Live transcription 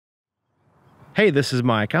Hey, this is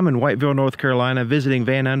Mike. I'm in Whiteville, North Carolina, visiting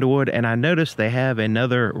Vann Underwood, and I noticed they have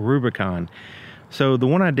another Rubicon. So the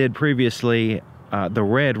one I did previously, the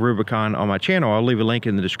red Rubicon on my channel, I'll leave a link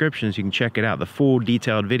in the description so you can check it out, the full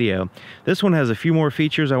detailed video. This one has a few more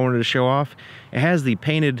features I wanted to show off. It has the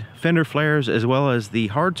painted fender flares as well as the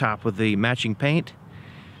hardtop with the matching paint.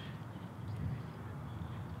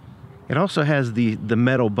 It also has the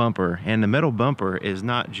metal bumper, and the metal bumper is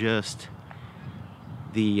not just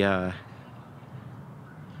the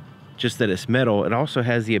just that it's metal. It also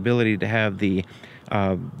has the ability to have the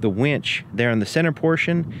winch there in the center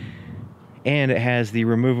portion, and it has the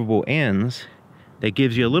removable ends that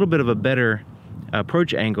gives you a little bit of a better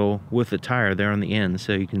approach angle with the tire there on the end.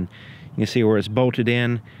 So you can see where it's bolted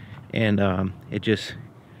in, and it just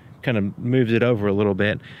kind of moves it over a little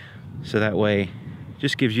bit, so that way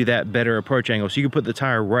just gives you that better approach angle. So you can put the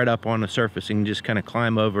tire right up on the surface and just kind of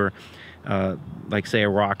climb over like say a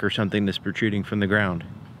rock or something that's protruding from the ground.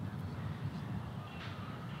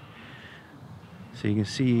 So you can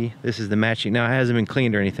see this is the matching. Now it hasn't been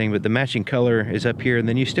cleaned or anything, but the matching color is up here, and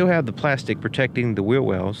then you still have the plastic protecting the wheel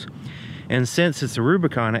wells. And since it's a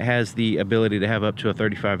Rubicon, it has the ability to have up to a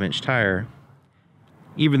 35-inch tire.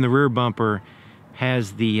 Even the rear bumper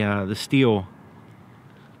has the steel.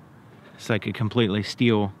 It's like a completely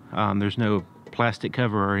steel. There's no plastic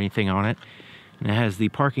cover or anything on it. And it has the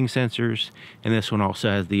parking sensors, and this one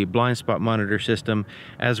also has the blind spot monitor system,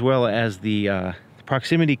 as well as the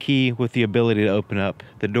proximity key with the ability to open up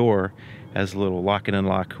the door as a little lock and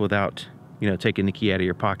unlock without, taking the key out of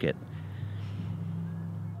your pocket.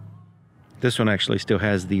 This one actually still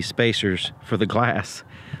has the spacers for the glass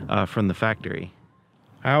from the factory.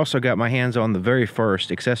 I also got my hands on the very first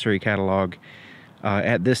accessory catalog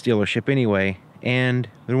at this dealership anyway, and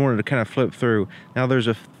I wanted to kind of flip through. Now there's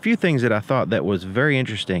a few things that I thought that was very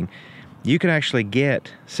interesting. You can actually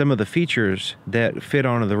get some of the features that fit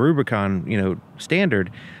onto the Rubicon,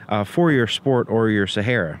 standard for your Sport or your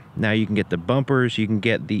Sahara. Now you can get the bumpers, you can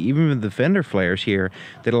get even the fender flares here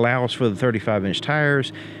that allows for the 35-inch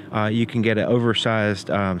tires. You can get an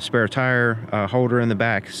oversized spare tire holder in the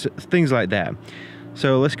back, things like that.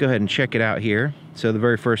 So let's go ahead and check it out here. So the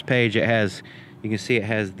very first page, you can see it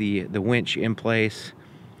has the winch in place,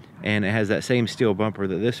 and it has that same steel bumper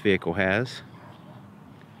that this vehicle has.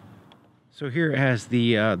 So here it has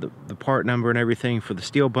the part number and everything for the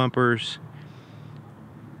steel bumpers.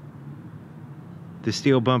 The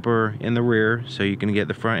steel bumper in the rear, so you can get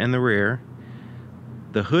the front and the rear.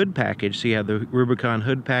 The hood package, so you have the Rubicon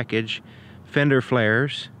hood package, fender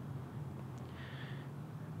flares.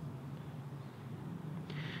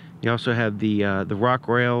 You also have the rock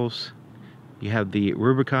rails. You have the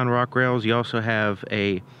Rubicon rock rails. You also have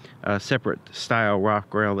a separate style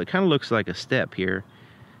rock rail that kind of looks like a step here.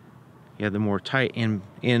 You have the more tight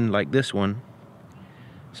in like this one,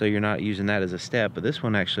 so you're not using that as a step, but this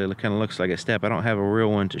one actually kind of looks like a step. I don't have a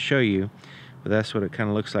real one to show you, but that's what it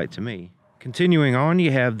kind of looks like to me. Continuing on,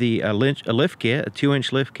 you have the lift kit, a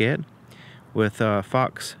 2-inch lift kit with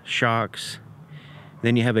Fox shocks.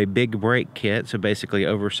 Then you have a big brake kit, so basically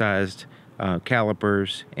oversized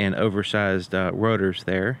calipers and oversized rotors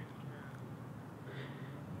there.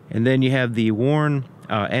 And then you have the Warn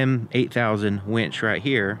M8000 winch right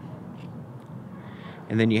here.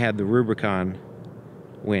 And then you have the Rubicon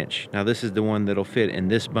winch. Now this is the one that'll fit in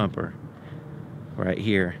this bumper right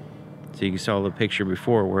here. So you saw the picture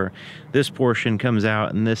before where this portion comes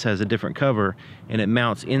out and this has a different cover, and it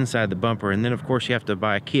mounts inside the bumper. And then of course you have to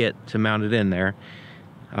buy a kit to mount it in there,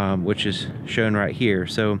 which is shown right here.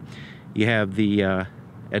 So you have the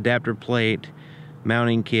adapter plate,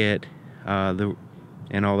 mounting kit,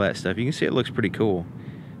 and all that stuff. You can see it looks pretty cool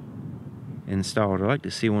installed. I'd like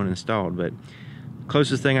to see one installed, but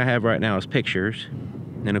closest thing I have right now is pictures.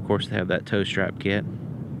 And of course they have that toe strap kit.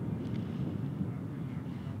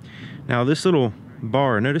 Now this little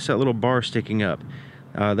bar, notice that little bar sticking up.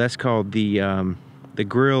 That's called the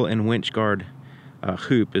grill and winch guard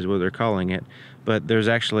hoop is what they're calling it. But there's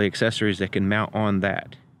actually accessories that can mount on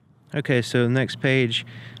that. Okay, so the next page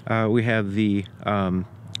we have the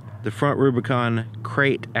front Rubicon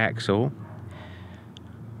crate axle.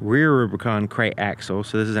 Rear Rubicon crate axle.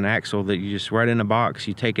 So this is an axle that you just right in a box,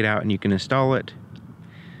 you take it out and you can install it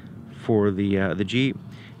for the Jeep.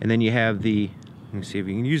 And then you have let me see if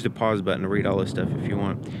you can use the pause button to read all this stuff if you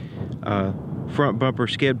want. Front bumper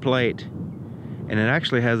skid plate, and it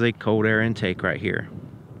actually has a cold air intake right here.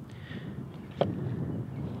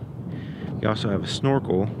 You also have a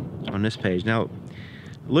snorkel on this page. Now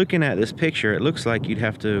looking at this picture, it looks like you'd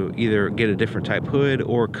have to either get a different type hood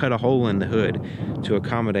or cut a hole in the hood to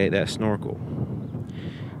accommodate that snorkel.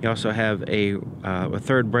 You also have a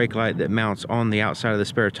third brake light that mounts on the outside of the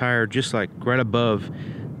spare tire, just like right above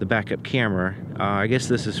the backup camera. I guess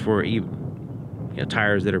this is for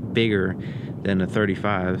tires that are bigger than a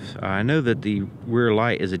 35. I know that the rear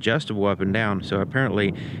light is adjustable up and down, so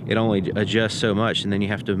apparently it only adjusts so much, and then you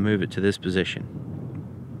have to move it to this position.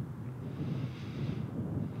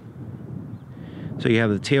 So you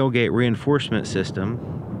have the tailgate reinforcement system,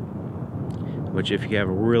 which if you have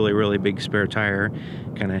a really big spare tire,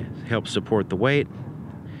 kind of helps support the weight.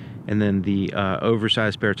 And then the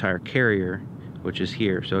oversized spare tire carrier, which is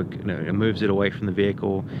here, so it moves it away from the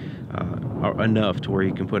vehicle enough to where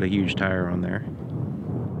you can put a huge tire on there.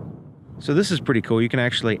 So this is pretty cool. You can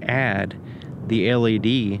actually add the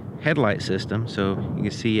LED headlight system. So you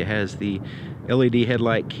can see it has the LED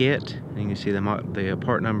headlight kit, and you can see the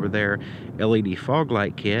part number there, LED fog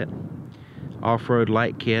light kit, off-road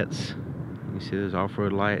light kits. You see those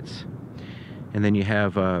off-road lights, and then you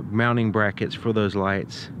have mounting brackets for those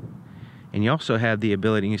lights. And you also have the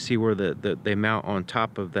ability, you see where they mount on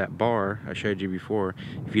top of that bar I showed you before.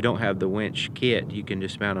 If you don't have the winch kit, you can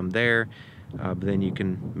just mount them there, but then you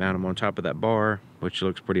can mount them on top of that bar, which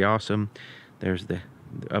looks pretty awesome. There's the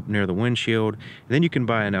up near the windshield. And then you can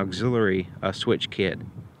buy an auxiliary switch kit.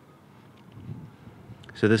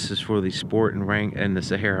 So this is for the Sport and the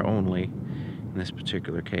Sahara only in this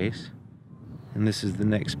particular case. And this is the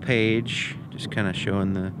next page, just kind of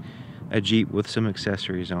showing a Jeep with some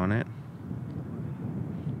accessories on it.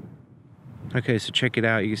 Okay, so check it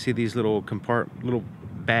out. You can see these little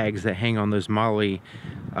bags that hang on those molly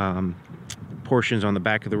portions on the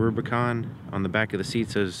back of the Rubicon, on the back of the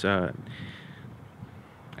seats, those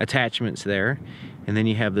attachments there. And then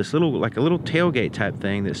you have this like a little tailgate type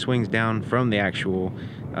thing that swings down from the actual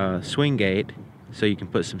swing gate, so you can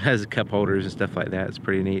put has cup holders and stuff like that. It's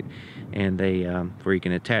pretty neat. And where you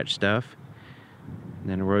can attach stuff. And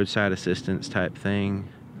then a roadside assistance type thing,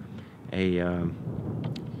 a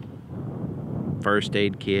first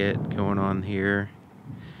aid kit going on here.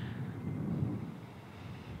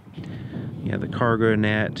 You have the cargo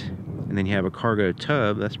net, and then you have a cargo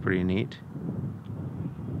tub. That's pretty neat.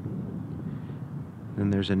 Then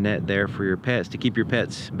there's a net there for your pets, to keep your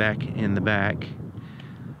pets back in the back.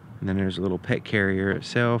 And then there's a little pet carrier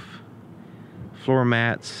itself. Floor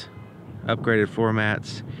mats, upgraded floor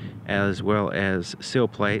mats, as well as sill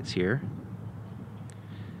plates here.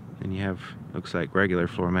 Then you have, looks like regular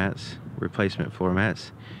floor mats, replacement floor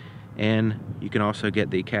mats. And you can also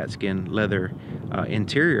get the cat skin leather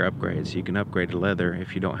interior upgrades. You can upgrade to leather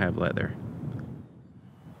if you don't have leather.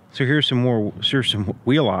 So here's some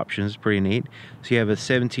wheel options, pretty neat. So you have a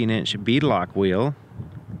 17-inch beadlock wheel,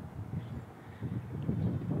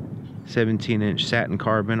 17-inch satin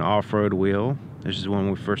carbon off-road wheel. This is the one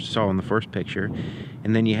we first saw in the first picture.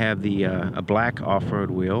 And then you have the a black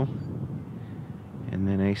off-road wheel, and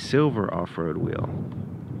then a silver off-road wheel.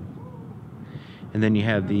 And then you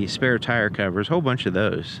have the spare tire covers, a whole bunch of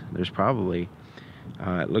those. There's probably,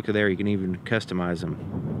 look at there, you can even customize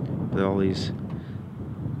them with all these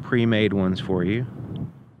pre-made ones for you.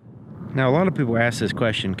 Now a lot of people ask this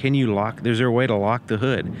question, can you lock, is there a way to lock the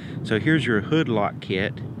hood? So here's your hood lock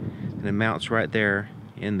kit, and it mounts right there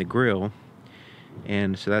in the grill.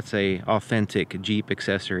 And so that's a authentic Jeep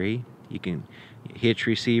accessory. You can hitch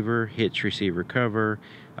receiver cover,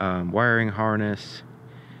 wiring harness,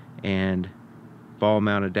 and ball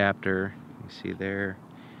mount adapter. You see there,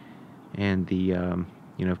 and the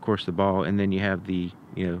you know, of course the ball, and then you have the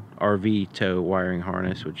RV tow wiring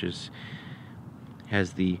harness, which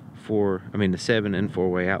has the the 7 and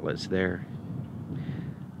 4-way outlets there.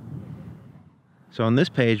 So on this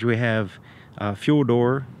page we have fuel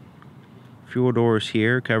doors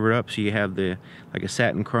here covered up, so you have like a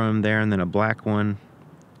satin chrome there, and then a black one.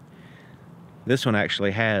 This one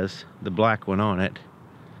actually has the black one on it,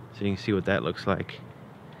 so you can see what that looks like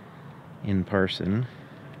in person.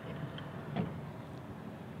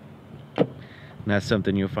 And that's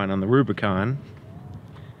something you'll find on the Rubicon.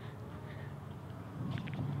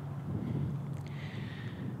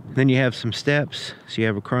 Then you have some steps, so you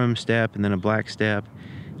have a chrome step and then a black step.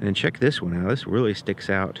 And then check this one out, this really sticks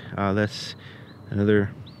out. That's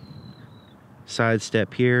another side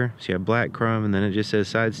step here. So you have black chrome, and then it just says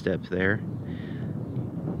side steps there.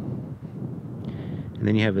 And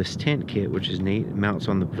then you have this tent kit, which is neat. It mounts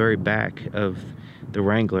on the very back of the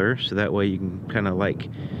Wrangler, so that way you can kind of like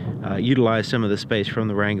utilize some of the space from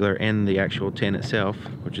the Wrangler and the actual tent itself,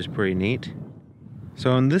 which is pretty neat.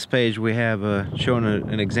 So on this page we have showing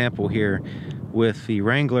an example here with the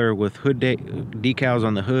Wrangler with hood decals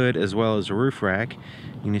on the hood, as well as a roof rack.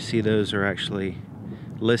 And you see those are actually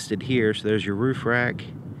listed here. So there's your roof rack,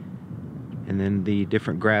 and and then the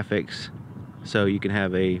different graphics. So you can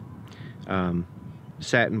have a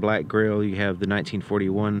satin black grille, you have the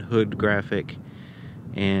 1941 hood graphic,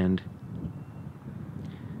 and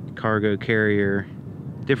cargo carrier,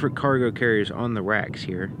 different cargo carriers on the racks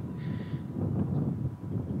here.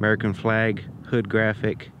 American flag hood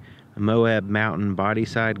graphic, a Moab mountain body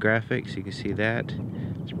side graphic, so you can see that.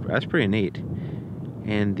 That's pretty neat.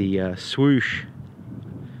 And the swoosh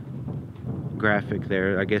graphic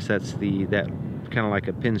there, I guess that's that kind of like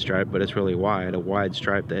a pinstripe, but it's really wide, a wide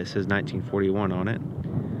stripe that says 1941 on it.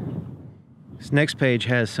 This next page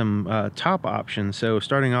has some top options. So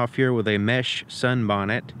starting off here with a mesh sun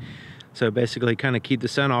bonnet, so basically kind of keep the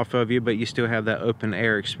sun off of you, but you still have that open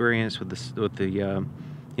air experience with the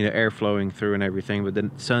you know, air flowing through and everything, but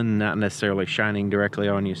the sun not necessarily shining directly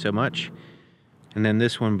on you so much. And then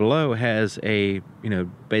this one below has a, you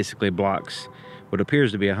know, basically blocks what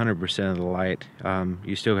appears to be 100% of the light.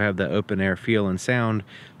 You still have the open air feel and sound,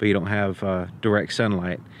 but you don't have direct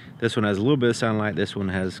sunlight. This one has a little bit of sunlight, this one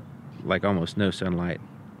has like almost no sunlight.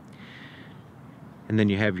 And then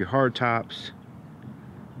you have your hard tops,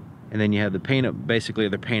 and then you have the paint, basically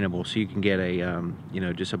they're paintable, so you can get a you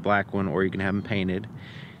know, just a black one, or you can have them painted.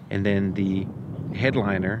 And then the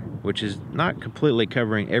headliner, which is not completely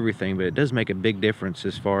covering everything, but it does make a big difference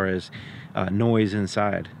as far as noise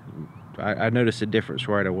inside. I noticed a difference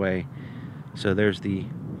right away. So there's the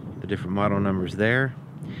different model numbers there.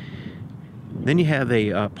 Then you have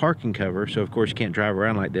a parking cover, so of course you can't drive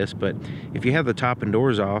around like this, but if you have the top and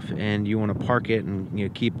doors off and you want to park it and, you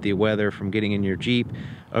know, keep the weather from getting in your Jeep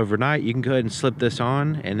overnight, you can go ahead and slip this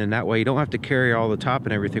on, and then that way you don't have to carry all the top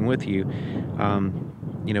and everything with you.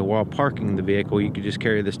 You know, while parking the vehicle, you could just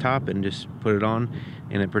carry this top and just put it on,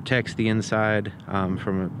 and it protects the inside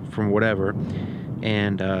from whatever.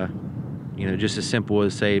 And you know, just as simple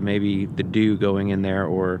as, say, maybe the dew going in there,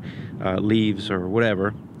 or leaves or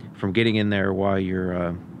whatever from getting in there while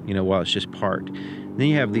you're you know, while it's just parked. Then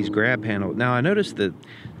you have these grab handles. Now I noticed that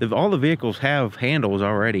all the vehicles have handles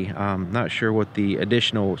already. Not sure what the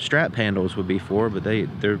additional strap handles would be for, but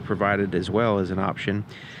they're provided as well as an option.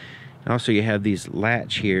 And also you have these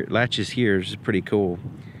latches here, which is pretty cool.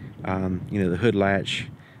 You know, the hood latch,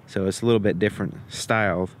 so it's a little bit different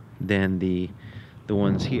style than the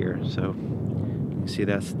ones here. So you can see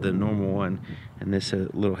that's the normal one, and this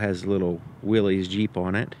has little Willys Jeep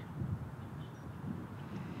on it.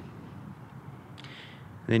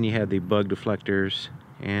 Then you have the bug deflectors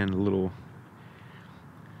and little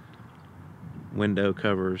window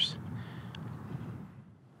covers.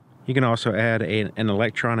 You can also add an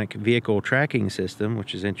electronic vehicle tracking system,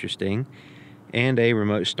 which is interesting, and a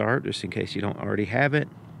remote start, just in case you don't already have it.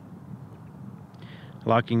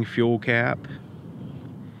 Locking fuel cap,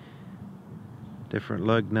 different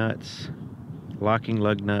lug nuts, locking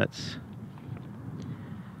lug nuts,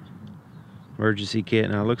 emergency kit.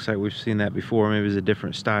 Now it looks like we've seen that before, maybe it's a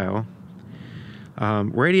different style.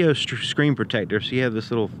 Radio screen protector, so you have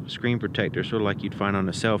this little screen protector, sort of like you'd find on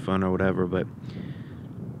a cell phone or whatever, but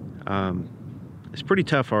it's pretty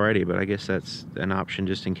tough already, but I guess that's an option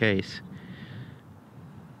just in case.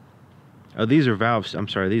 Oh, these are valves, I'm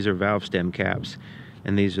sorry, these are valve stem caps,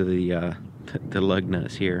 and these are the lug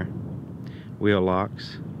nuts here. Wheel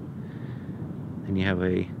locks. Then you have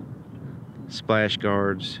a splash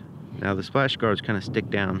guards. Now the splash guards kind of stick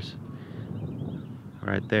down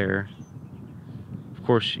right there. Of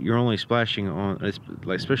course, you're only splashing on,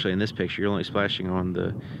 especially in this picture, you're only splashing on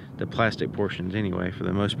the plastic portions anyway, for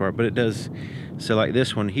the most part. But it does, so like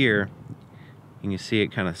this one here, you can see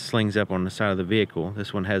it kind of slings up on the side of the vehicle.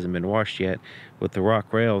 This one hasn't been washed yet. With the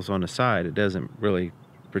rock rails on the side, it doesn't really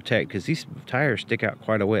protect, because these tires stick out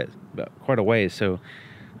quite a ways, so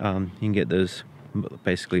you can get those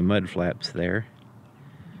basically mud flaps there.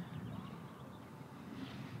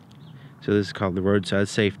 So this is called the roadside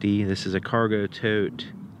safety. This is a cargo tote,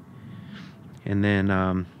 and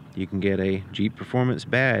then you can get a Jeep Performance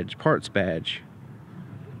badge, parts badge.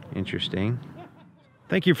 Interesting.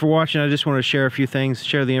 Thank you for watching. I just want to share a few things,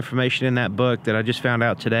 share the information in that book that I just found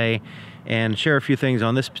out today, and share a few things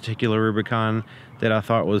on this particular Rubicon that I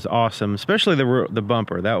thought was awesome, especially the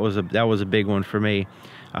bumper. That was a big one for me.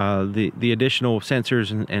 The additional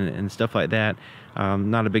sensors and stuff like that,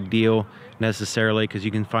 not a big deal necessarily, because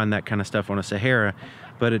you can find that kind of stuff on a Sahara,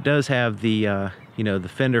 but it does have the you know, the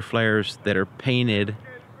fender flares that are painted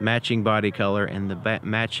matching body color, and the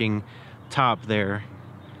matching top there.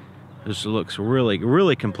 This looks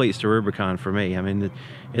really completes the Rubicon for me. I mean,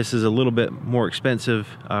 this is a little bit more expensive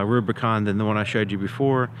Rubicon than the one I showed you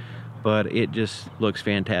before, but it just looks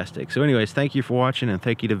fantastic. So anyways, thank you for watching, and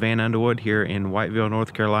thank you to Vann Underwood here in Whiteville,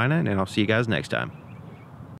 North Carolina, and I'll see you guys next time.